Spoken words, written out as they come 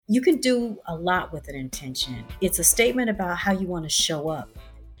You can do a lot with an intention. It's a statement about how you want to show up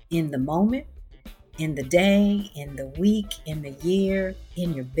in the moment, in the day, in the week, in the year,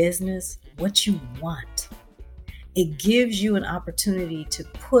 in your business, what you want. It gives you an opportunity to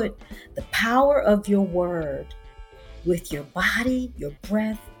put the power of your word with your body, your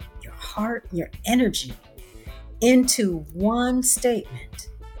breath, your heart, your energy into one statement.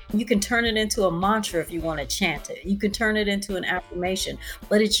 You can turn it into a mantra if you want to chant it. You can turn it into an affirmation,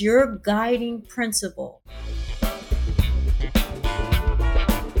 but it's your guiding principle.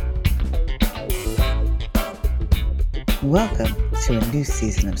 Welcome to a new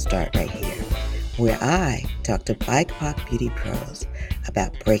season of Start Right Here, where I talk to BIPOC beauty pros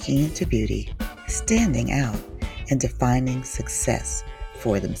about breaking into beauty, standing out, and defining success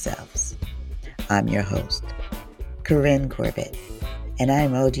for themselves. I'm your host, Corinne Corbett, and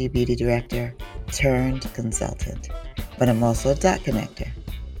I'm OG Beauty Director turned consultant, but I'm also a dot connector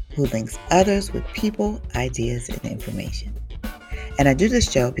who links others with people, ideas, and information. And I do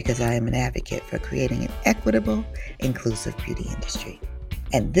this show because I am an advocate for creating an equitable, inclusive beauty industry.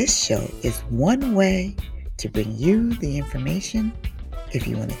 And this show is one way to bring you the information if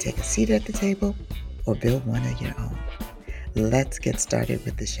you want to take a seat at the table or build one of your own. Let's get started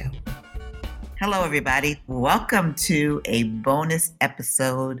with the show. Hello, everybody. Welcome to a bonus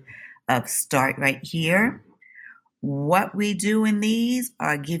episode of Start Right Here. What we do in these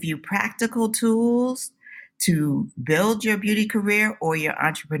are give you practical tools to build your beauty career or your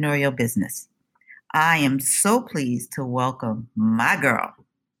entrepreneurial business. I am so pleased to welcome my girl.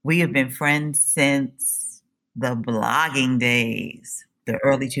 We have been friends since the blogging days, the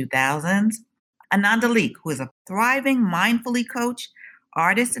early 2000s. Ananda Leeke, who is a thriving mindfully coach,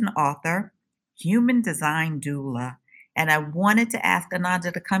 artist and author, human design doula. And I wanted to ask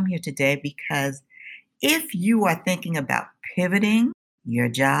Ananda to come here today because if you are thinking about pivoting your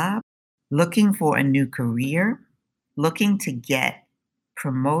job, looking for a new career, looking to get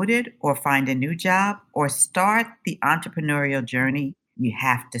promoted or find a new job or start the entrepreneurial journey, you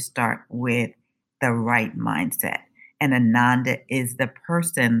have to start with the right mindset. And Ananda is the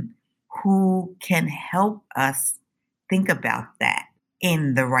person who can help us think about that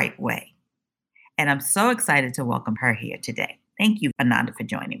in the right way. And I'm so excited to welcome her here today. Thank you, Ananda, for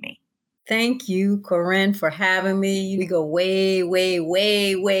joining me. Thank you, Corinne, for having me. We go way, way,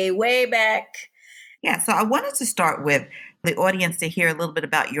 way, way, way back. Yeah, so I wanted to start with the audience to hear a little bit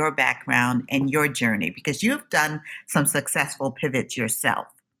about your background and your journey, because you've done some successful pivots yourself.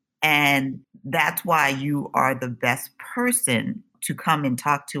 And that's why you are the best person to come and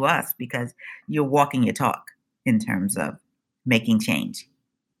talk to us, because you're walking your talk in terms of making change.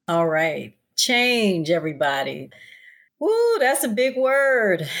 All right. Change, everybody. Woo, that's a big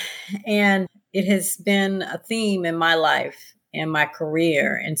word. And it has been a theme in my life and my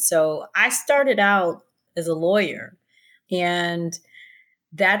career. And so I started out as a lawyer, and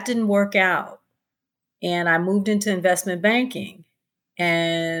that didn't work out. And I moved into investment banking,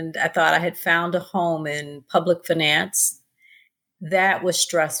 and I thought I had found a home in public finance. That was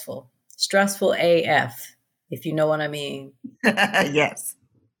stressful AF, if you know what I mean. Yes.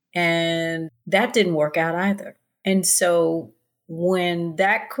 And that didn't work out either. And so when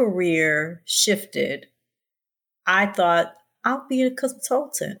that career shifted, I thought, I'll be a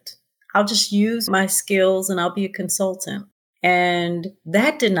consultant. I'll just use my skills and I'll be a consultant. And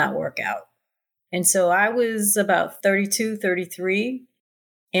that did not work out. And so I was about 32, 33,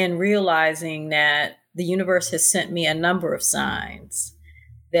 and realizing that the universe has sent me a number of signs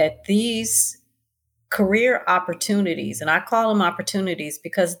that these career opportunities, and I call them opportunities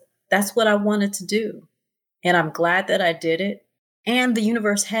because that's what I wanted to do. And I'm glad that I did it. And the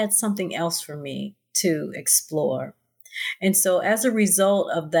universe had something else for me to explore. And so as a result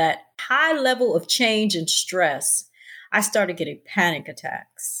of that high level of change and stress, I started getting panic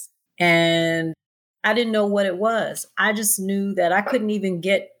attacks. And I didn't know what it was. I just knew that I couldn't even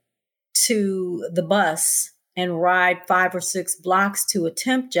get to the bus and ride 5 or 6 blocks to a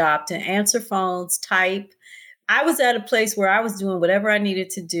temp job to answer phones, type. I was at a place where I was doing whatever I needed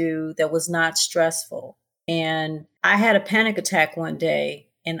to do that was not stressful. And I had a panic attack one day,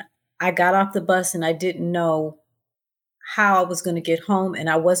 and I got off the bus and I didn't know how I was going to get home, and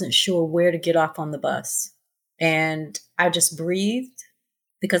I wasn't sure where to get off on the bus. And I just breathed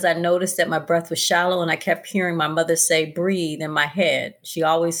because I noticed that my breath was shallow, and I kept hearing my mother say, breathe, in my head. She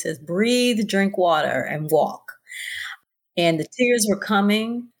always says, breathe, drink water, and walk. And the tears were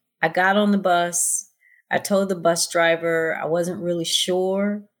coming. I got on the bus. I told the bus driver I wasn't really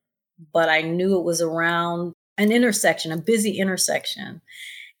sure, but I knew it was around an intersection, a busy intersection.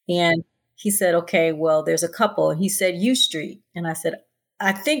 And he said, okay, well, there's a couple. And he said, U Street. And I said,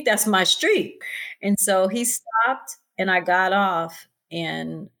 I think that's my street. And so he stopped and I got off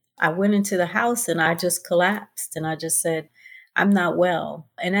and I went into the house and I just collapsed and I just said, I'm not well.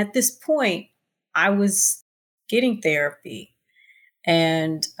 And at this point, I was getting therapy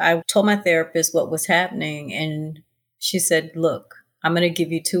and I told my therapist what was happening. And she said, look, I'm going to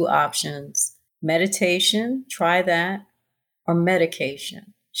give you two options: meditation, try that, or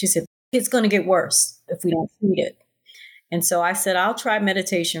medication. She said, it's going to get worse if we don't treat it. And so I said, I'll try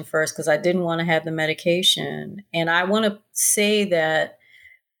meditation first because I didn't want to have the medication. And I want to say that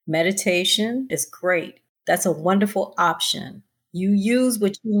meditation is great. That's a wonderful option. You use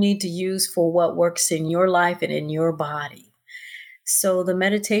what you need to use for what works in your life and in your body. So the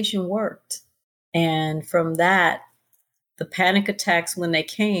meditation worked. And from that, the panic attacks, when they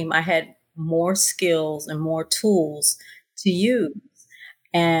came, I had more skills and more tools to use.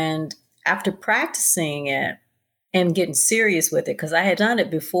 And after practicing it and getting serious with it, because I had done it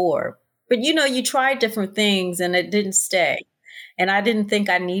before, but you try different things and it didn't stay. And I didn't think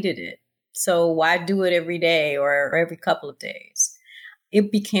I needed it. So why do it every day or every couple of days?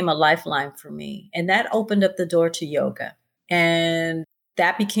 It became a lifeline for me. And that opened up the door to yoga. And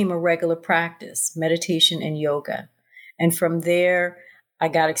that became a regular practice, meditation and yoga. And from there, I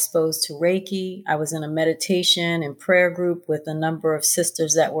got exposed to Reiki. I was in a meditation and prayer group with a number of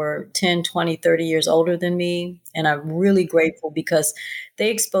sisters that were 10, 20, 30 years older than me. And I'm really grateful because they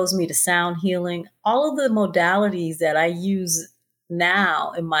exposed me to sound healing, all of the modalities that I use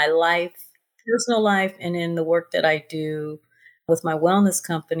now in my life, personal life, and in the work that I do with my wellness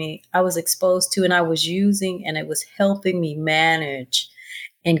company. I was exposed to and I was using, and it was helping me manage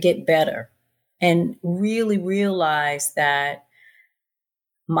and get better and really realize that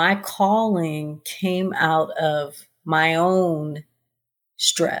my calling came out of my own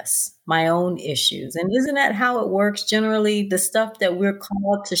stress, my own issues. And isn't that how it works generally? The stuff that we're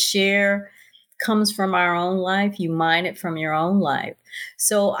called to share comes from our own life. You mine it from your own life.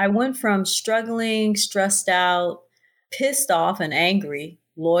 So I went from struggling, stressed out, pissed off, and angry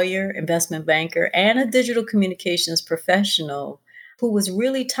lawyer, investment banker, and a digital communications professional who was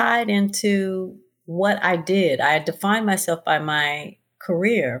really tied into what I did. I had defined myself by my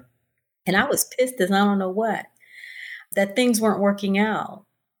career, and I was pissed as I don't know what, that things weren't working out.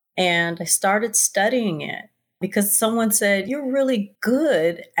 And I started studying it because someone said, you're really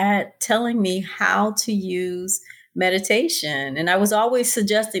good at telling me how to use meditation. And I was always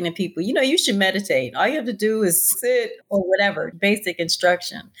suggesting to people, you should meditate. All you have to do is sit or whatever, basic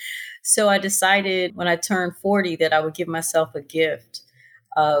instruction. So I decided when I turned 40 that I would give myself a gift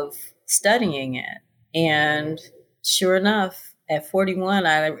of studying it. And sure enough, at 41,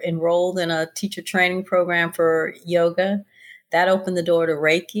 I enrolled in a teacher training program for yoga. That opened the door to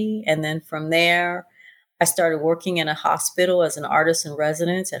Reiki. And then from there, I started working in a hospital as an artist in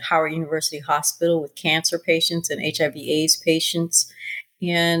residence at Howard University Hospital with cancer patients and HIV/AIDS patients.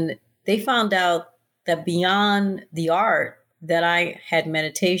 And they found out that beyond the art, that I had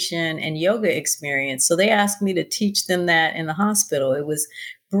meditation and yoga experience. So they asked me to teach them that in the hospital. It was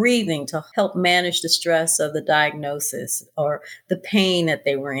breathing to help manage the stress of the diagnosis or the pain that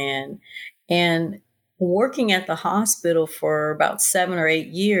they were in. And working at the hospital for about 7 or 8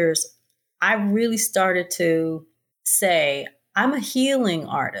 years, I really started to say, I'm a healing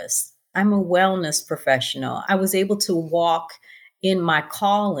artist. I'm a wellness professional. I was able to walk in my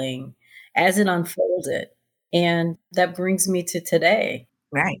calling as it unfolded. And that brings me to today.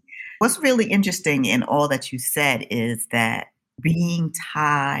 Right. What's really interesting in all that you said is that being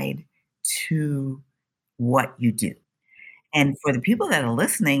tied to what you do. And for the people that are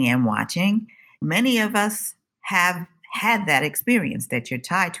listening and watching, many of us have had that experience that you're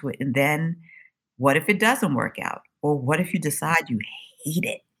tied to it. And then what if it doesn't work out? Or what if you decide you hate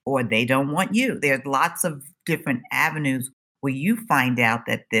it or they don't want you? There's lots of different avenues where you find out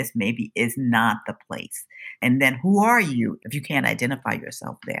that this maybe is not the place. And then who are you if you can't identify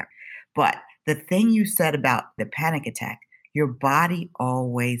yourself there? But the thing you said about the panic attack, your body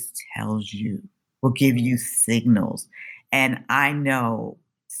always tells you, will give you signals. And I know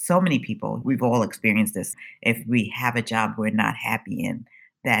so many people, we've all experienced this. If we have a job we're not happy in,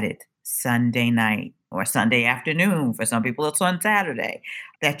 that it's Sunday night or Sunday afternoon. For some people, it's on Saturday,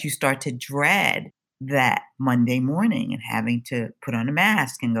 that you start to dread that Monday morning and having to put on a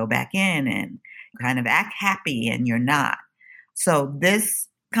mask and go back in and kind of act happy and you're not. So this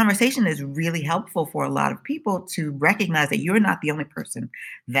conversation is really helpful for a lot of people to recognize that you're not the only person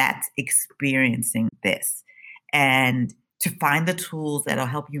that's experiencing this and to find the tools that'll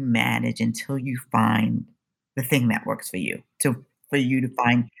help you manage until you find the thing that works for you, for you to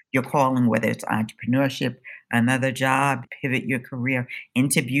find your calling, whether it's entrepreneurship, another job, pivot your career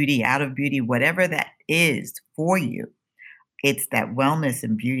into beauty, out of beauty, whatever that is for you. It's that wellness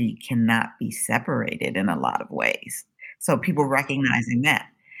and beauty cannot be separated in a lot of ways. So people recognizing that.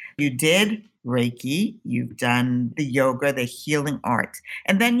 You did Reiki, you've done the yoga, the healing arts,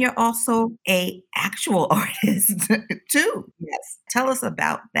 and then you're also a actual artist too. Yes. Tell us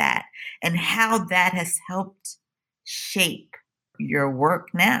about that and how that has helped shape your work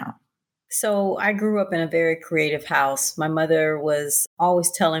now. So I grew up in a very creative house. My mother was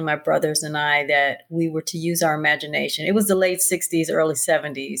always telling my brothers and I that we were to use our imagination. It was the late 60s, early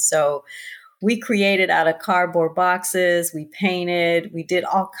 70s. So we created out of cardboard boxes, we painted, we did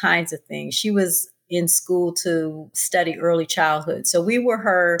all kinds of things. She was in school to study early childhood. So we were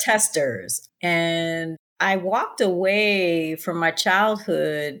her testers. And I walked away from my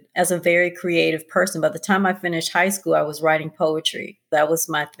childhood as a very creative person. By the time I finished high school, I was writing poetry. That was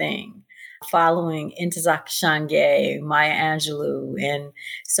my thing. Following Ntozake Shange, Maya Angelou, and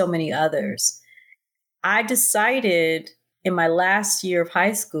so many others. I decided in my last year of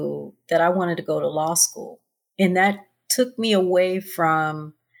high school that I wanted to go to law school. And that took me away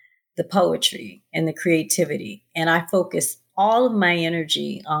from the poetry and the creativity. And I focused all of my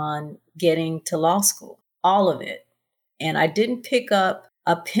energy on getting to law school, all of it. And I didn't pick up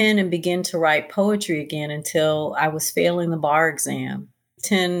a pen and begin to write poetry again until I was failing the bar exam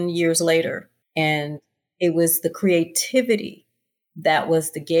 10 years later. And it was the creativity that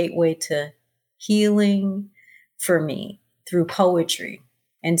was the gateway to healing for me through poetry.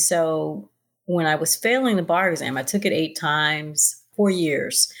 And so when I was failing the bar exam, I took it 8 times, 4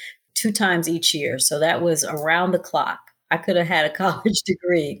 years, 2 times each year. So that was around the clock. I could have had a college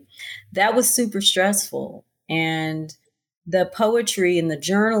degree. That was super stressful. And the poetry and the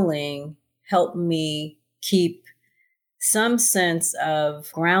journaling helped me keep some sense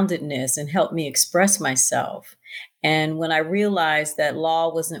of groundedness and helped me express myself. And when I realized that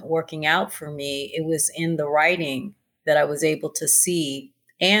law wasn't working out for me, it was in the writing that I was able to see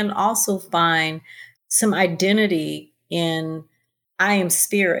and also find some identity in I am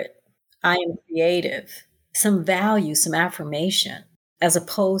spirit, I am creative, some value, some affirmation, as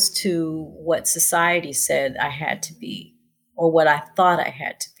opposed to what society said I had to be or what I thought I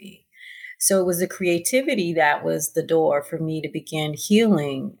had to be. So it was the creativity that was the door for me to begin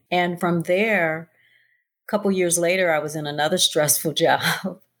healing. And from there, a couple years later, I was in another stressful job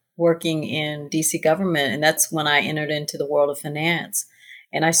working in DC government. And that's when I entered into the world of finance.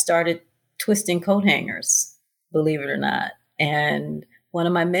 And I started twisting coat hangers, believe it or not. And one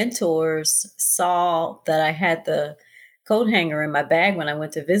of my mentors saw that I had the coat hanger in my bag when I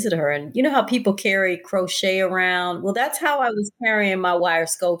went to visit her. And you know how people carry crochet around? Well, that's how I was carrying my wire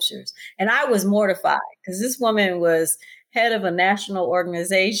sculptures. And I was mortified because this woman was head of a national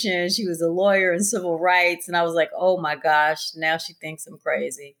organization. She was a lawyer in civil rights. And I was like, oh my gosh, now she thinks I'm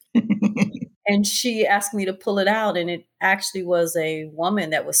crazy. And she asked me to pull it out. And it actually was a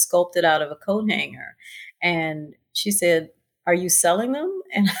woman that was sculpted out of a coat hanger. And she said, are you selling them?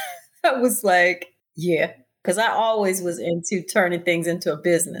 And I was like, yeah. Because I always was into turning things into a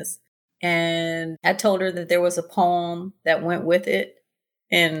business. And I told her that there was a poem that went with it.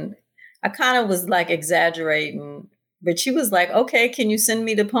 And I kind of was like exaggerating, but she was like, okay, can you send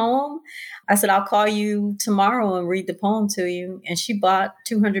me the poem? I said, I'll call you tomorrow and read the poem to you. And she bought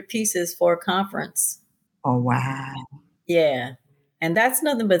 200 pieces for a conference. Oh, wow. Yeah. And that's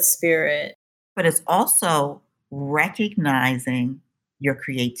nothing but spirit. But it's also recognizing your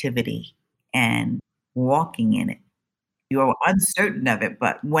creativity and walking in it. You were uncertain of it,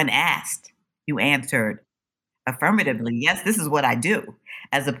 but when asked, you answered affirmatively, yes, this is what I do,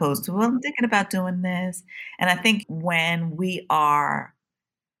 as opposed to, well, I'm thinking about doing this. And I think when we are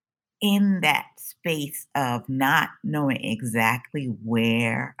in that space of not knowing exactly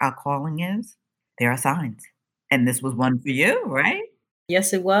where our calling is, there are signs. And this was one for you, right?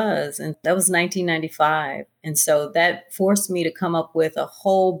 Yes, it was. And that was 1995. And so that forced me to come up with a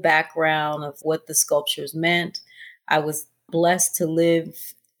whole background of what the sculptures meant. I was blessed to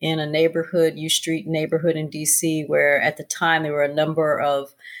live in a neighborhood, U Street neighborhood in DC, where at the time there were a number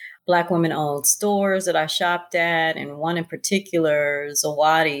of Black women-owned stores that I shopped at. And one in particular,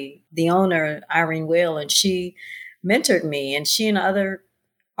 Zawadi, the owner, Irene Will, and she mentored me. And she and other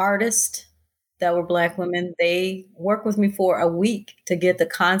artists that were Black women, they worked with me for a week to get the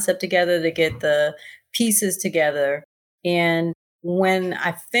concept together, to get the pieces together. And when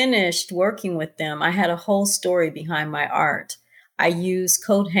I finished working with them, I had a whole story behind my art. I used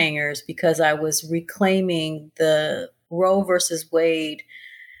coat hangers because I was reclaiming the Roe versus Wade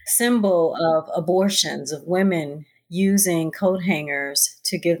symbol of abortions, of women using coat hangers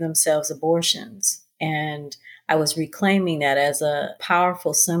to give themselves abortions. And I was reclaiming that as a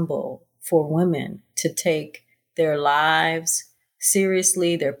powerful symbol for women to take their lives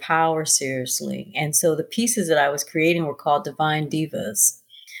seriously, their power seriously. And so the pieces that I was creating were called Divine Divas.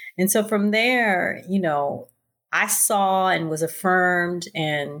 And so from there, I saw and was affirmed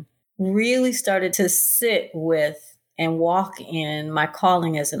and really started to sit with and walk in my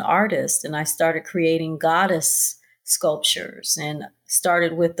calling as an artist. And I started creating goddess sculptures and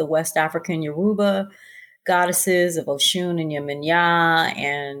started with the West African Yoruba goddesses of Oshun and Yemenya,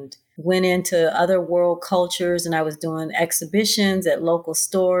 and went into other world cultures. And I was doing exhibitions at local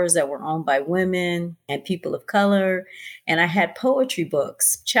stores that were owned by women and people of color. And I had poetry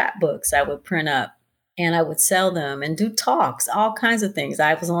books, chapbooks I would print up, and I would sell them and do talks, all kinds of things.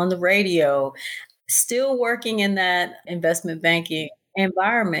 I was on the radio, still working in that investment banking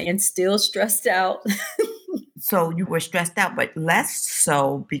environment and still stressed out. So you were stressed out, but less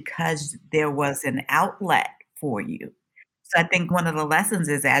so because there was an outlet for you. So I think one of the lessons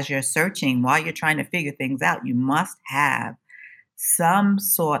is as you're searching, while you're trying to figure things out, you must have some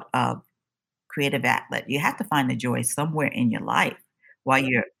sort of creative outlet. You have to find the joy somewhere in your life while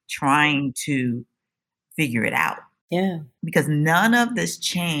you're trying to figure it out. Yeah. Because none of this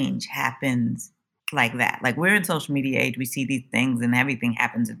change happens like that. Like, we're in social media age, we see these things and everything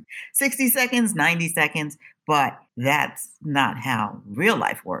happens in 60 seconds, 90 seconds, but that's not how real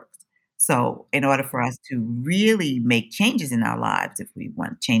life works. So in order for us to really make changes in our lives, if we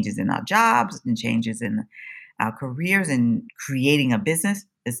want changes in our jobs and changes in our careers and creating a business,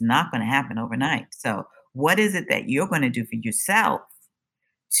 it's not going to happen overnight. So what is it that you're going to do for yourself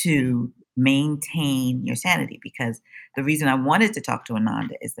to maintain your sanity? Because the reason I wanted to talk to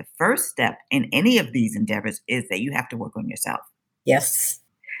Ananda is the first step in any of these endeavors is that you have to work on yourself. Yes.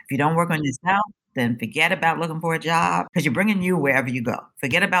 If you don't work on yourself, then forget about looking for a job, because you're bringing you wherever you go.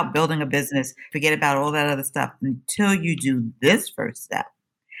 Forget about building a business. Forget about all that other stuff until you do this first step.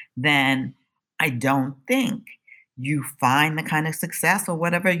 Then I don't think you find the kind of success or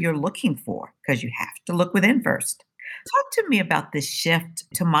whatever you're looking for, because you have to look within first. Talk to me about this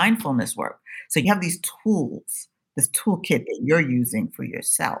shift to mindfulness work. So you have these tools, this toolkit that you're using for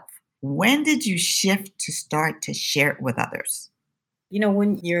yourself. When did you shift to start to share it with others?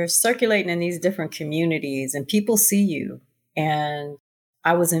 When you're circulating in these different communities and people see you, and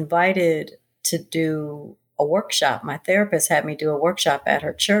I was invited to do a workshop. My therapist had me do a workshop at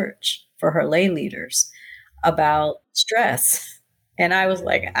her church for her lay leaders about stress. And I was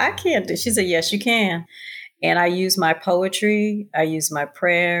like, I can't do. She said, yes, you can. And I use my poetry, I use my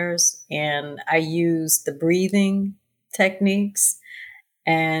prayers, and I use the breathing techniques.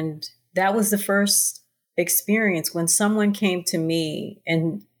 And that was the first experience when someone came to me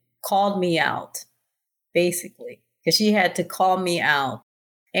and called me out, basically, because she had to call me out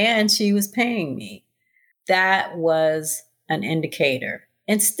and she was paying me. That was an indicator.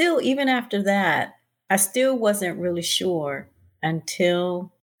 And still, even after that, I still wasn't really sure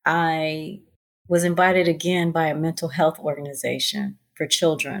until I was invited again by a mental health organization for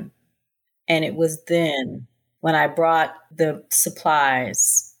children. And it was then when I brought the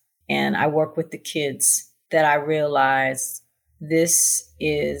supplies and I worked with the kids that I realized this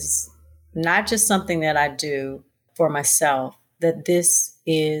is not just something that I do for myself, that this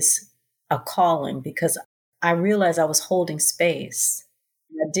is a calling, because I realized I was holding space.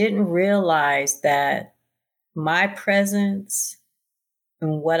 I didn't realize that my presence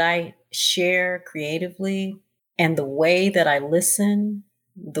and what I share creatively and the way that I listen,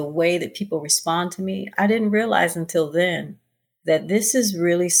 the way that people respond to me, I didn't realize until then that this is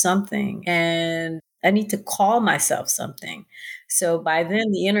really something and I need to call myself something. So by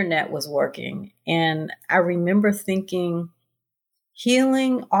then the internet was working, and I remember thinking,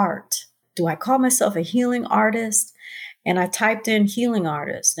 healing art. Do I call myself a healing artist? And I typed in healing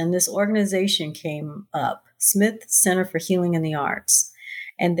artist, and this organization came up, Smith Center for Healing in the Arts.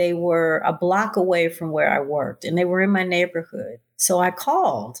 And they were a block away from where I worked, and they were in my neighborhood. So I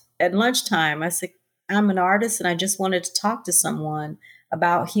called at lunchtime. I said, I'm an artist and I just wanted to talk to someone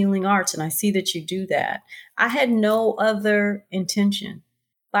about healing arts. And I see that you do that. I had no other intention.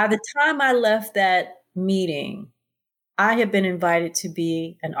 By the time I left that meeting, I had been invited to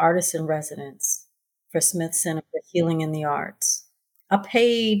be an artist in residence for Smith Center for Healing in the Arts, a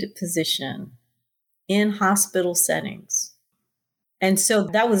paid position in hospital settings. And so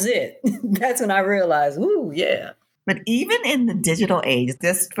that was it. That's when I realized, ooh, yeah. But even in the digital age,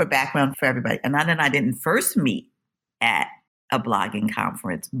 just for background for everybody, Ananda and I didn't first meet at a blogging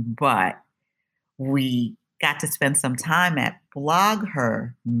conference, but we got to spend some time at Blog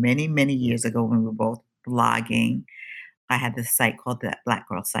Her many, many years ago when we were both blogging. I had this site called the Black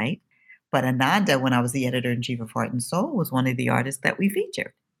Girl Site, But Ananda, when I was the editor-in-chief of Heart and Soul, was one of the artists that we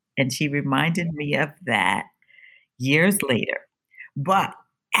featured. And she reminded me of that years later. But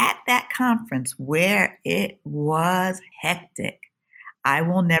at that conference where it was hectic, I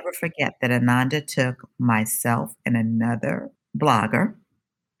will never forget that Ananda took myself and another blogger,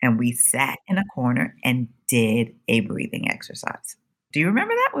 and we sat in a corner and did a breathing exercise. Do you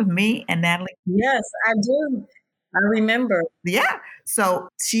remember that with me and Natalie? Yes, I do. I remember. Yeah. So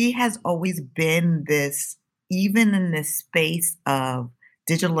she has always been this, even in this space of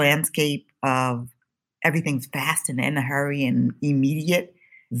digital landscape of everything's fast and in a hurry and immediate,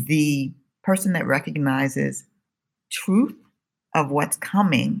 the person that recognizes truth of what's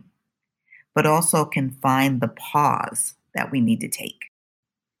coming, but also can find the pause that we need to take.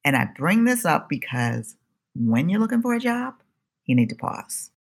 And I bring this up because when you're looking for a job, you need to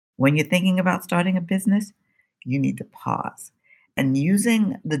pause. When you're thinking about starting a business, you need to pause. And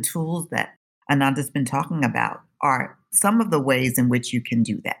using the tools that Ananda's been talking about are some of the ways in which you can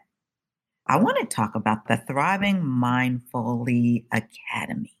do that. I want to talk about the Thriving Mindfully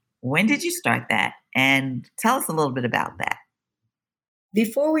Academy. When did you start that? And tell us a little bit about that.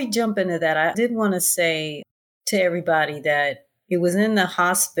 Before we jump into that, I did want to say to everybody that it was in the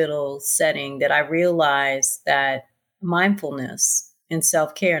hospital setting that I realized that mindfulness and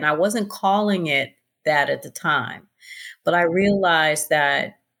self-care, and I wasn't calling it that at the time, but I realized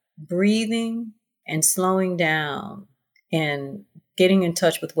that breathing and slowing down and getting in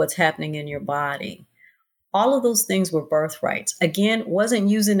touch with what's happening in your body, all of those things were birthrights. Again, wasn't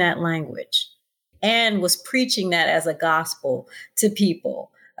using that language and was preaching that as a gospel to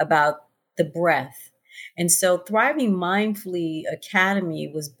people about the breath. And so Thriving Mindfully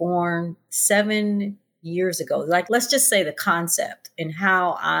Academy was born 7 years ago. Like, let's just say the concept and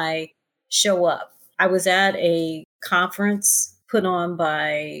how I show up. I was at a conference put on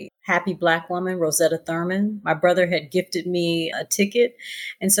by Happy Black woman, Rosetta Thurman. My brother had gifted me a ticket.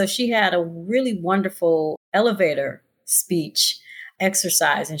 And so she had a really wonderful elevator speech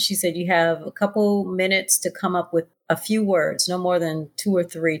exercise. And she said, you have a couple minutes to come up with a few words, no more than 2 or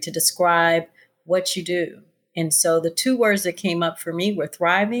 3, to describe what you do. And so the 2 words that came up for me were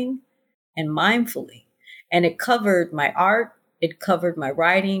thriving and mindfully. And it covered my art, it covered my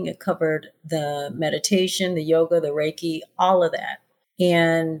writing, it covered the meditation, the yoga, the Reiki, all of that.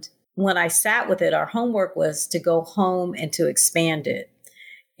 And when I sat with it, our homework was to go home and to expand it.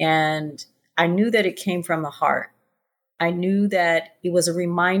 And I knew that it came from the heart. I knew that it was a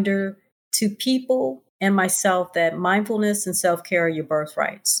reminder to people and myself that mindfulness and self-care are your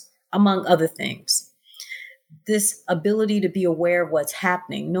birthrights, among other things. This ability to be aware of what's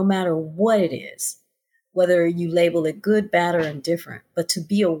happening, no matter what it is, whether you label it good, bad, or indifferent, but to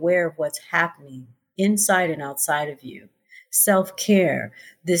be aware of what's happening inside and outside of you. Self-care,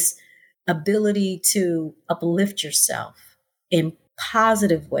 this ability to uplift yourself in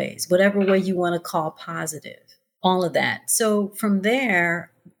positive ways, whatever way you want to call positive, all of that. So from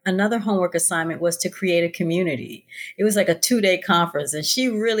there, another homework assignment was to create a community. It was like a 2-day conference and she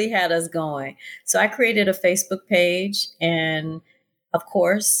really had us going. So I created a Facebook page and, of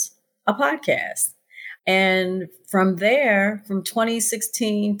course, a podcast. And from there, from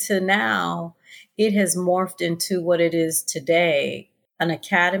 2016 to now, it has morphed into what it is today, an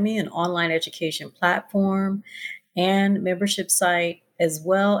academy, an online education platform, and membership site, as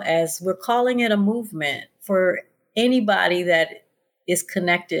well as we're calling it a movement for anybody that is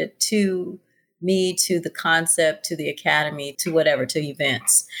connected to me, to the concept, to the academy, to whatever, to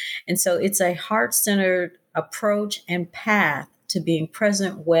events. And so it's a heart-centered approach and path to being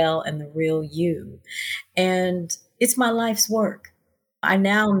present, well, and the real you. And it's my life's work. I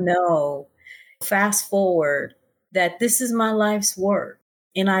now know, fast forward, that this is my life's work.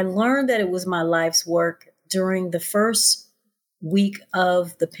 And I learned that it was my life's work during the first week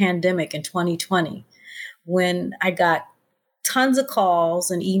of the pandemic in 2020, when I got tons of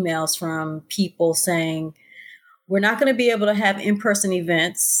calls and emails from people saying, we're not going to be able to have in-person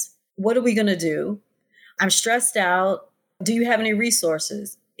events. What are we going to do? I'm stressed out. Do you have any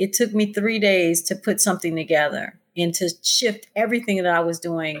resources? It took me 3 days to put something together and to shift everything that I was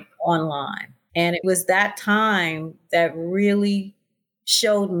doing online. And it was that time that really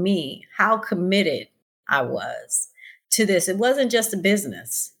showed me how committed I was to this. It wasn't just a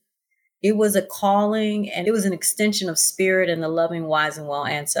business. It was a calling, and it was an extension of spirit and the loving, wise, and well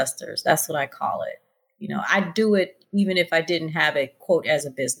ancestors. That's what I call it. You know, I do it even if I didn't have it, quote, as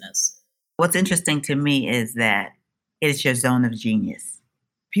a business. What's interesting to me is that it's your zone of genius.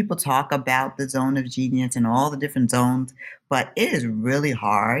 People talk about the zone of genius and all the different zones, but it is really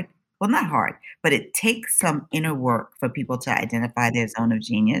hard. Well, not hard, but it takes some inner work for people to identify their zone of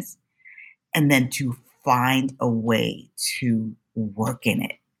genius. and then to find a way to work in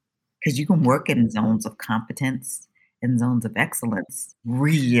it. Because you can work in zones of competence and zones of excellence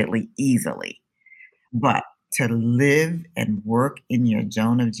really easily. But to live and work in your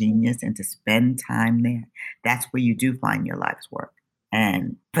zone of genius and to spend time there, that's where you do find your life's work.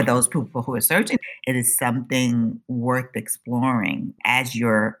 And for those people who are searching, it is something worth exploring as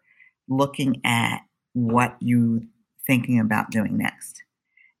you're looking at what you thinking about doing next.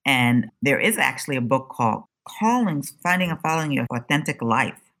 And there is actually a book called Callings, Finding and Following Your Authentic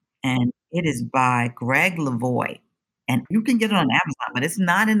Life. And it is by Greg Lavoie. And you can get it on Amazon, but it's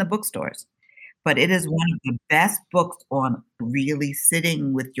not in the bookstores. But it is one of the best books on really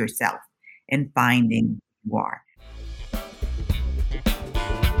sitting with yourself and finding who you are.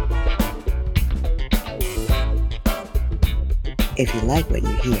 If you like what you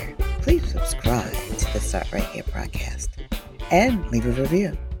hear, please subscribe to the Start Right Here podcast and leave a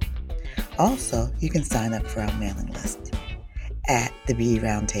review. Also, you can sign up for our mailing list at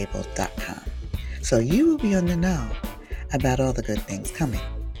thebeautyroundtable.com so you will be on the know about all the good things coming.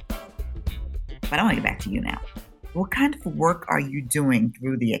 But I want to get back to you now. What kind of work are you doing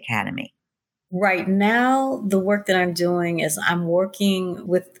through the Academy? Right now, the work that I'm doing is I'm working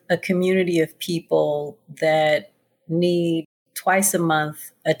with a community of people that need twice a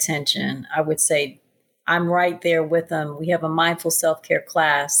month attention. I would say I'm right there with them. We have a mindful self-care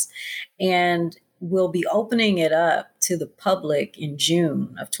class, and we'll be opening it up to the public in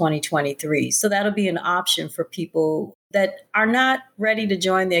June of 2023. So that'll be an option for people that are not ready to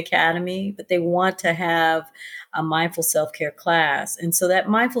join the Academy, but they want to have a mindful self-care class. And so that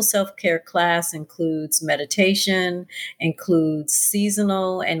mindful self-care class includes meditation, includes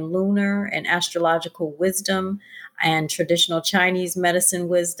seasonal and lunar and astrological wisdom, and traditional Chinese medicine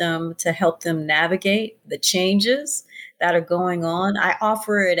wisdom to help them navigate the changes that are going on. I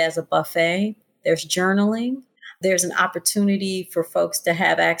offer it as a buffet. There's journaling. There's an opportunity for folks to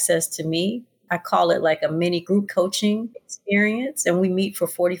have access to me. I call it like a mini group coaching experience. And we meet for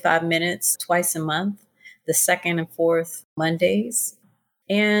 45 minutes twice a month, the second and fourth Mondays.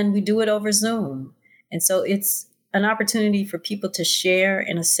 And we do it over Zoom. And so it's an opportunity for people to share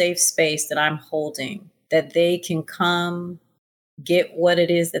in a safe space that I'm holding, that they can come, get what it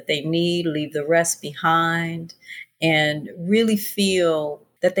is that they need, leave the rest behind, and really feel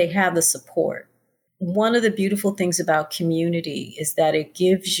that they have the support. One of the beautiful things about community is that it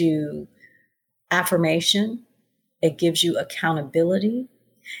gives you affirmation, it gives you accountability,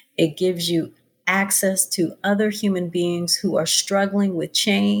 it gives you access to other human beings who are struggling with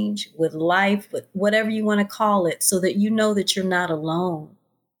change, with life, with whatever you want to call it, so that you know that you're not alone.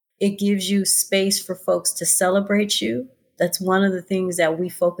 It gives you space for folks to celebrate you. That's one of the things that we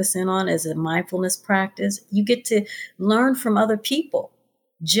focus in on as a mindfulness practice. You get to learn from other people,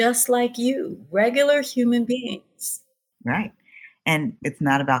 just like you, regular human beings. Right. And it's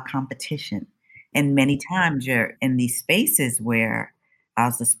not about competition. And many times you're in these spaces where,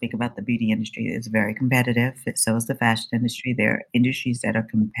 I'll just speak about the beauty industry, it's very competitive. So is the fashion industry. There are industries that are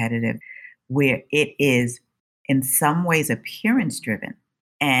competitive where it is in some ways appearance driven.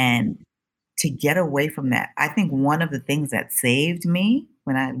 And to get away from that, I think one of the things that saved me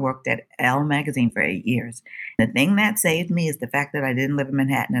when I worked at Elle magazine for 8 years, the thing that saved me is the fact that I didn't live in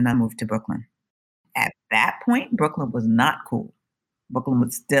Manhattan and I moved to Brooklyn. At that point, Brooklyn was not cool. Brooklyn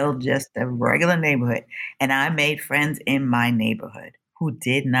was still just a regular neighborhood. And I made friends in my neighborhood who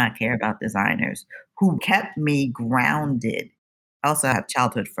did not care about designers, who kept me grounded. I also have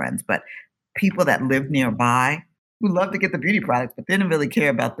childhood friends, but people that lived nearby who loved to get the beauty products, but didn't really care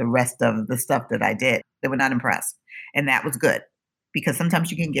about the rest of the stuff that I did. They were not impressed. And that was good because sometimes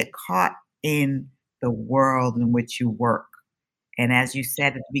you can get caught in the world in which you work. And as you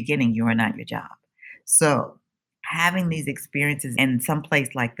said at the beginning, you are not your job. So having these experiences in some place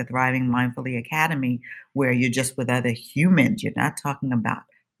like the Thriving Mindfully Academy, where you're just with other humans, you're not talking about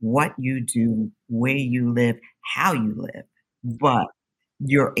what you do, where you live, how you live, but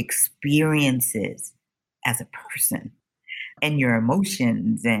your experiences as a person and your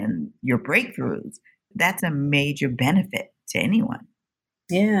emotions and your breakthroughs. That's a major benefit to anyone.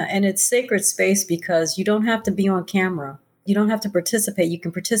 Yeah, and it's sacred space because you don't have to be on camera. You don't have to participate. You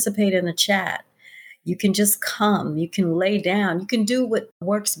can participate in a chat. You can just come, you can lay down, you can do what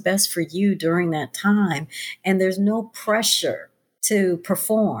works best for you during that time. And there's no pressure to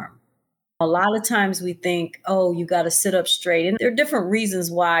perform. A lot of times we think, oh, you got to sit up straight. And there are different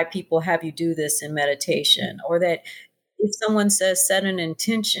reasons why people have you do this in meditation, or that if someone says set an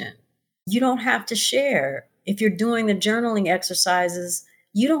intention, you don't have to share. If you're doing the journaling exercises,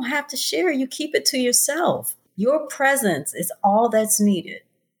 you don't have to share. You keep it to yourself. Your presence is all that's needed.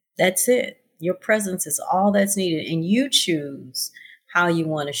 That's it. Your presence is all that's needed, and you choose how you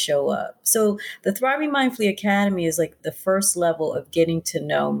want to show up. So the Thriving Mindfully Academy is like the first level of getting to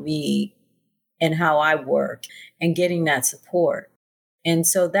know me and how I work and getting that support. And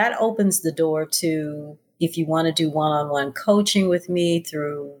so that opens the door to, if you want to do one-on-one coaching with me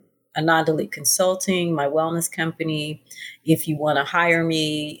through Ananda Leeke Consulting, my wellness company, if you want to hire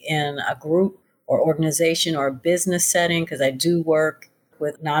me in a group or organization or a business setting, because I do work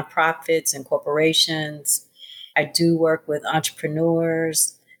with nonprofits and corporations. I do work with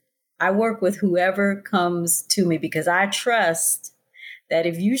entrepreneurs. I work with whoever comes to me because I trust that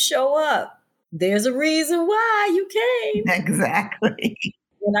if you show up, there's a reason why you came. Exactly.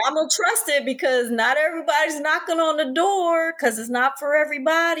 And I'm going to trust it because not everybody's knocking on the door because it's not for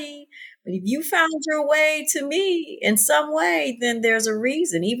everybody. But if you found your way to me in some way, then there's a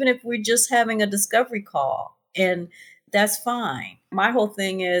reason, even if we're just having a discovery call. And that's fine. My whole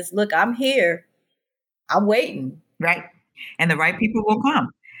thing is, look, I'm here. I'm waiting. Right. And the right people will come.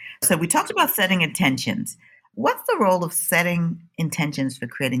 So we talked about setting intentions. What's the role of setting intentions for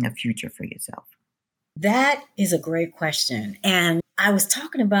creating a future for yourself? That is a great question. And I was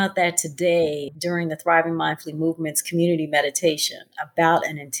talking about that today during the Thriving Mindfully Movement's community meditation about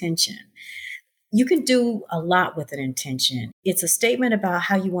an intention. You can do a lot with an intention. It's a statement about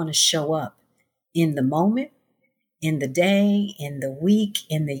how you want to show up in the moment, in the day, in the week,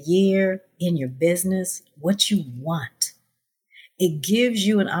 in the year, in your business, what you want. It gives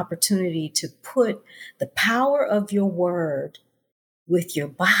you an opportunity to put the power of your word with your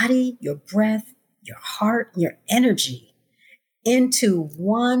body, your breath, your heart, your energy into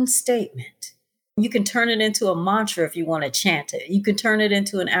one statement. You can turn it into a mantra if you want to chant it. You can turn it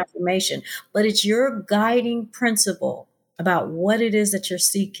into an affirmation, but it's your guiding principle about what it is that you're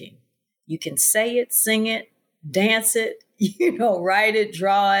seeking. You can say it, sing it, dance it, write it,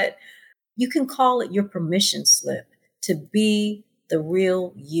 draw it. You can call it your permission slip to be the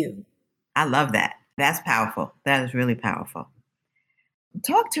real you. I love that. That's powerful. That is really powerful.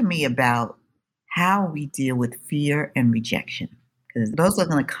 Talk to me about how we deal with fear and rejection, because those are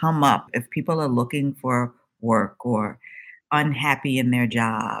going to come up if people are looking for work or unhappy in their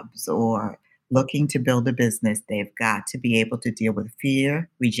jobs or looking to build a business. They've got to be able to deal with fear,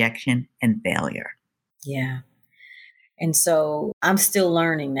 rejection, and failure. Yeah. And so I'm still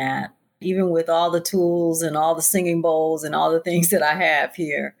learning that, even with all the tools and all the singing bowls and all the things that I have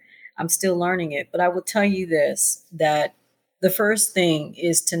here. I'm still learning it. But I will tell you this, that the first thing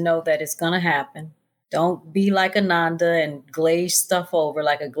is to know that it's going to happen. Don't be like Ananda and glaze stuff over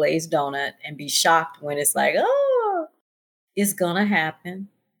like a glazed donut and be shocked when it's like, oh, it's going to happen.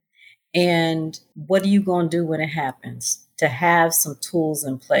 And what are you going to do when it happens? To have some tools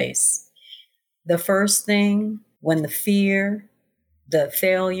in place. The first thing, when the fear, the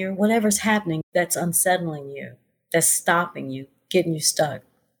failure, whatever's happening that's unsettling you, that's stopping you, getting you stuck,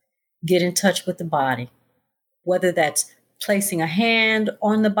 get in touch with the body. Whether that's placing a hand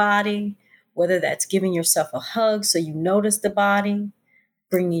on the body, whether that's giving yourself a hug so you notice the body,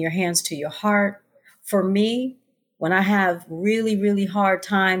 bringing your hands to your heart. For me, when I have really, really hard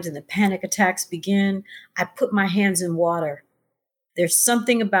times and the panic attacks begin, I put my hands in water. There's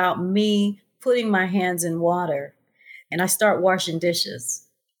something about me putting my hands in water, and I start washing dishes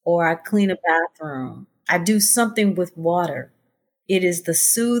or I clean a bathroom. I do something with water. It is the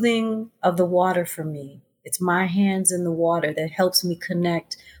soothing of the water for me. It's my hands in the water that helps me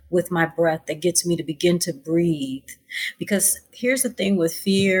connect with my breath, that gets me to begin to breathe. Because here's the thing with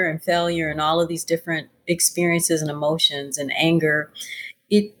fear and failure and all of these different experiences and emotions and anger,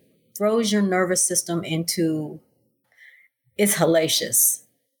 it throws your nervous system into, it's hellacious.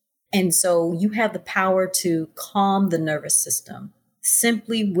 And so you have the power to calm the nervous system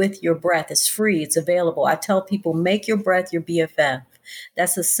simply with your breath. It's free. It's available. I tell people, make your breath your BFF.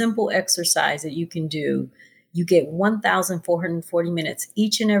 That's a simple exercise that you can do. You get 1,440 minutes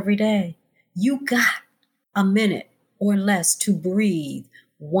each and every day. You got a minute or less to breathe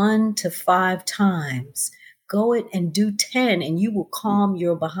 1 to 5 times. Go it and do 10 and you will calm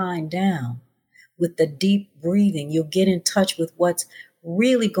your behind down with the deep breathing. You'll get in touch with what's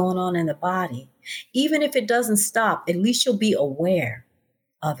really going on in the body. Even if it doesn't stop, at least you'll be aware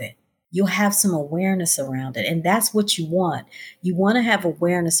of it. You'll have some awareness around it. And that's what you want. You want to have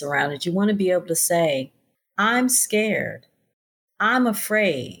awareness around it. You want to be able to say, I'm scared. I'm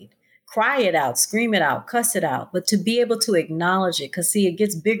afraid. Cry it out, scream it out, cuss it out, but to be able to acknowledge it, because see, it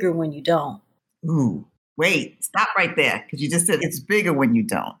gets bigger when you don't. Ooh, wait, stop right there, because you just said it's bigger when you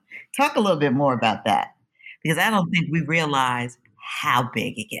don't. Talk a little bit more about that, because I don't think we realize how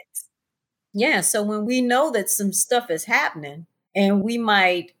big it gets. Yeah, so when we know that some stuff is happening and we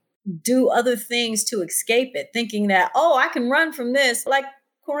might do other things to escape it, thinking that, oh, I can run from this. Like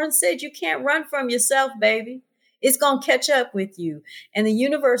Corinne said, you can't run from yourself, baby. It's going to catch up with you. And the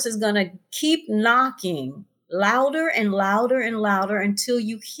universe is going to keep knocking louder and louder and louder until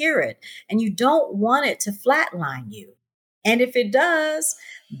you hear it. And you don't want it to flatline you. And if it does,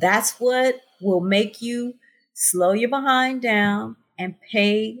 that's what will make you slow your behind down and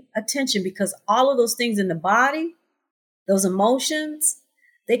pay attention, because all of those things in the body, those emotions,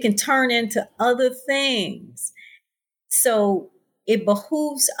 they can turn into other things. So it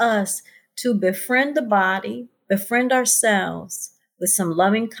behooves us to befriend the body, befriend ourselves with some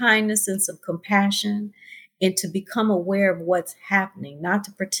loving kindness and some compassion, and to become aware of what's happening, not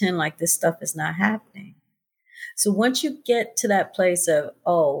to pretend like this stuff is not happening. So once you get to that place of,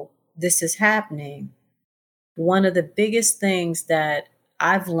 oh, this is happening, one of the biggest things that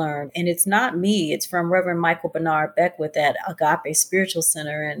I've learned, and it's not me, it's from Reverend Michael Bernard Beckwith at Agape Spiritual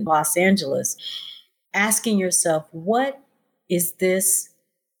Center in Los Angeles, asking yourself, what is this,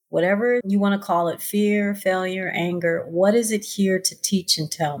 whatever you want to call it, fear, failure, anger, what is it here to teach and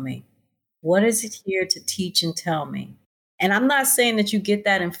tell me? What is it here to teach and tell me? And I'm not saying that you get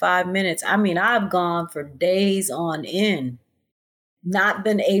that in 5 minutes. I mean, I've gone for days on end, not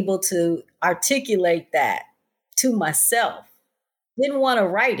been able to articulate that to myself. Didn't want to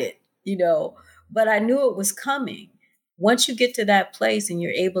write it, but I knew it was coming. Once you get to that place and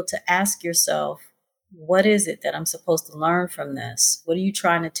you're able to ask yourself, what is it that I'm supposed to learn from this? What are you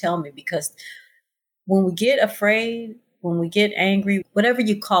trying to tell me? Because when we get afraid, when we get angry, whatever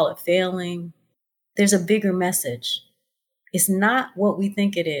you call it, failing, there's a bigger message. It's not what we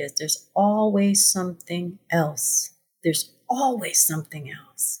think it is. There's always something else. There's always something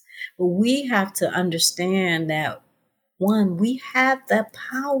else. But we have to understand that, one, we have that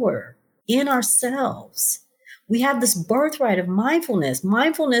power in ourselves. We have this birthright of mindfulness.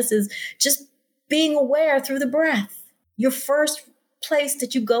 Mindfulness is just being aware through the breath. Your first place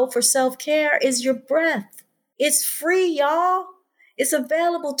that you go for self-care is your breath. It's free, y'all. It's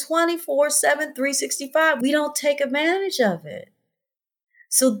available 24/7, 365. We don't take advantage of it.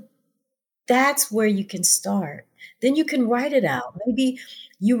 So that's where you can start. Then you can write it out. Maybe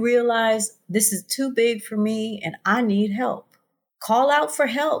you realize this is too big for me and I need help. Call out for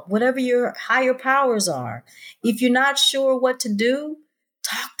help, whatever your higher powers are. If you're not sure what to do,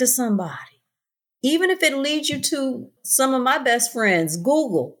 talk to somebody. Even if it leads you to some of my best friends,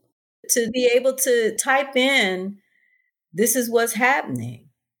 Google, to be able to type in, this is what's happening,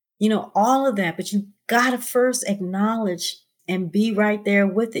 all of that. But you got to first acknowledge and be right there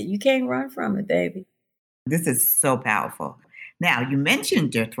with it. You can't run from it, baby. This is so powerful. Now, you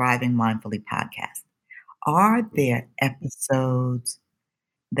mentioned your Thriving Mindfully podcast. Are there episodes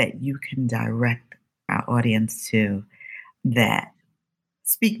that you can direct our audience to that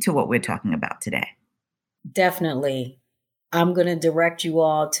speak to what we're talking about today? Definitely. I'm going to direct you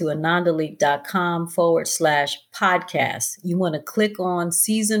all to anandaleek.com/podcast. You want to click on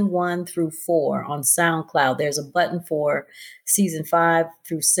season 1 through 4 on SoundCloud. There's a button for season 5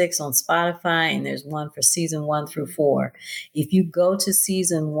 through 6 on Spotify, and there's one for season 1 through 4. If you go to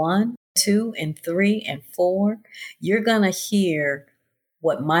season 1, 2, and 3, and 4, you're going to hear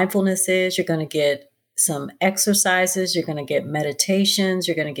what mindfulness is. You're going to get some exercises, you're going to get meditations,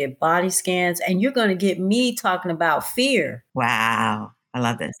 you're going to get body scans, and you're going to get me talking about fear. Wow. I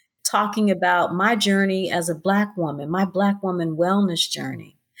love this. Talking about my journey as a Black woman, my Black woman wellness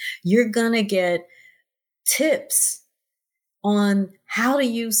journey. You're going to get tips on how to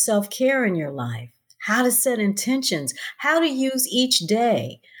use self-care in your life, how to set intentions, how to use each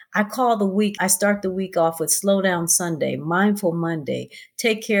day. I start the week off with Slow Down Sunday, Mindful Monday,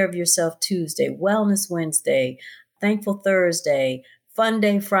 Take Care of Yourself Tuesday, Wellness Wednesday, Thankful Thursday, Fun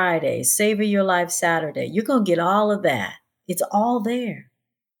Day Friday, Savor Your Life Saturday. You're going to get all of that. It's all there.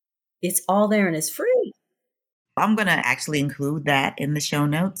 It's all there and it's free. I'm going to actually include that in the show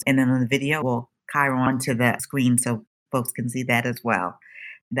notes. And then on the video, we'll chyron to the screen so folks can see that as well.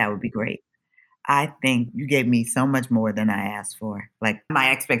 That would be great. I think you gave me so much more than I asked for. Like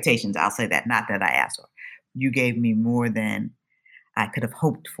my expectations, I'll say that, not that I asked for. You gave me more than I could have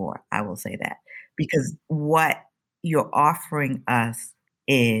hoped for. I will say that. Because what you're offering us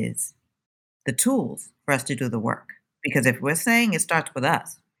is the tools for us to do the work. Because if we're saying it starts with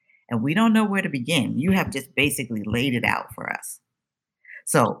us and we don't know where to begin, you have just basically laid it out for us.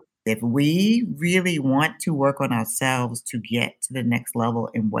 So if we really want to work on ourselves to get to the next level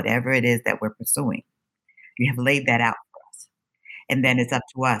in whatever it is that we're pursuing, you have laid that out for us. And then it's up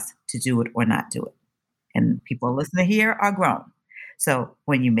to us to do it or not do it. And people listening here are grown. So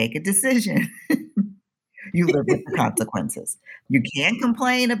when you make a decision, You live with the consequences. You can't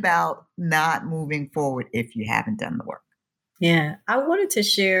complain about not moving forward if you haven't done the work. Yeah, I wanted to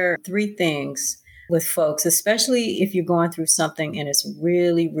share 3 things with folks, especially if you're going through something and it's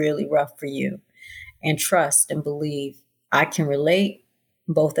really, really rough for you. And trust and believe I can relate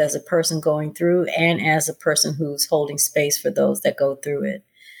both as a person going through and as a person who's holding space for those that go through it.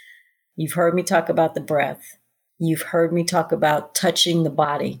 You've heard me talk about the breath. You've heard me talk about touching the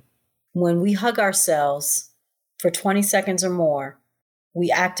body. When we hug ourselves for 20 seconds or more, we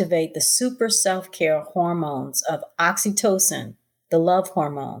activate the super self-care hormones of oxytocin, the love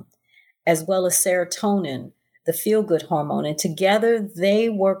hormone, as well as serotonin, the feel-good hormone. And together they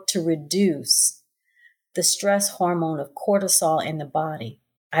work to reduce the stress hormone of cortisol in the body.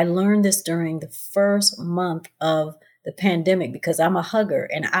 I learned this during the first month of the pandemic because I'm a hugger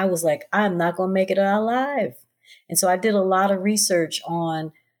and I was like, I'm not going to make it alive. And so I did a lot of research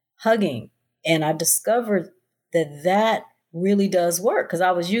on hugging and I discovered that really does work because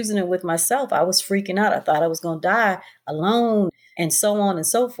I was using it with myself. I was freaking out. I thought I was going to die alone and so on and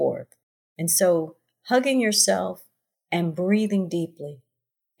so forth. And so hugging yourself and breathing deeply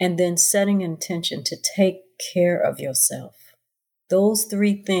and then setting intention to take care of yourself. Those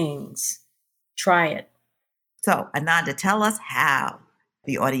 3 things, try it. So, Ananda, tell us how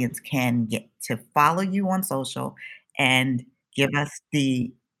the audience can get to follow you on social and give us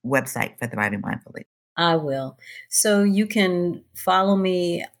the website for Thriving Mindfully. I will. So you can follow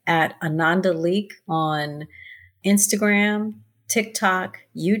me at Ananda Leeke on Instagram, TikTok,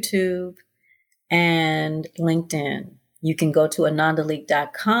 YouTube, and LinkedIn. You can go to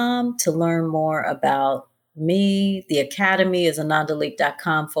anandaleeke.com to learn more about me. The academy is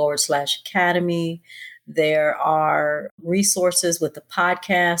anandaleeke.com/academy. There are resources with the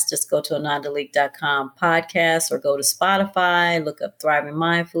podcast. Just go to anandaleeke.com podcast or go to Spotify, look up Thriving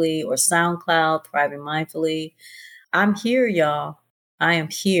Mindfully or SoundCloud, Thriving Mindfully. I'm here, y'all. I am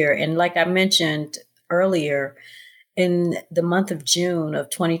here. And like I mentioned earlier, in the month of June of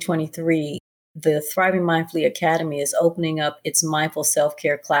 2023, the Thriving Mindfully Academy is opening up its mindful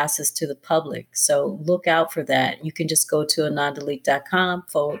self-care classes to the public. So look out for that. You can just go to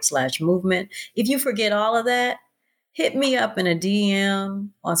anandaleeke.com/movement. If you forget all of that, hit me up in a DM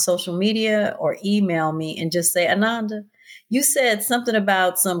on social media or email me and just say, Ananda, you said something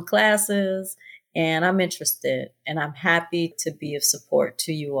about some classes and I'm interested and I'm happy to be of support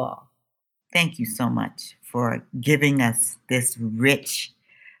to you all. Thank you so much for giving us this rich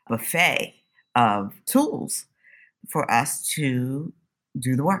buffet of tools for us to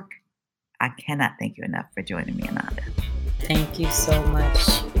do the work. I cannot thank you enough for joining me, Ananda. Thank you so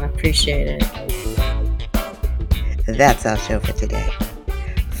much. I appreciate it. That's our show for today.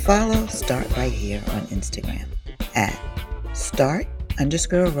 Follow Start Right Here on Instagram at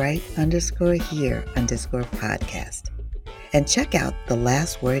start_right_here_podcast. And check out the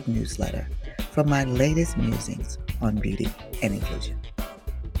Last Word newsletter for my latest musings on beauty and inclusion.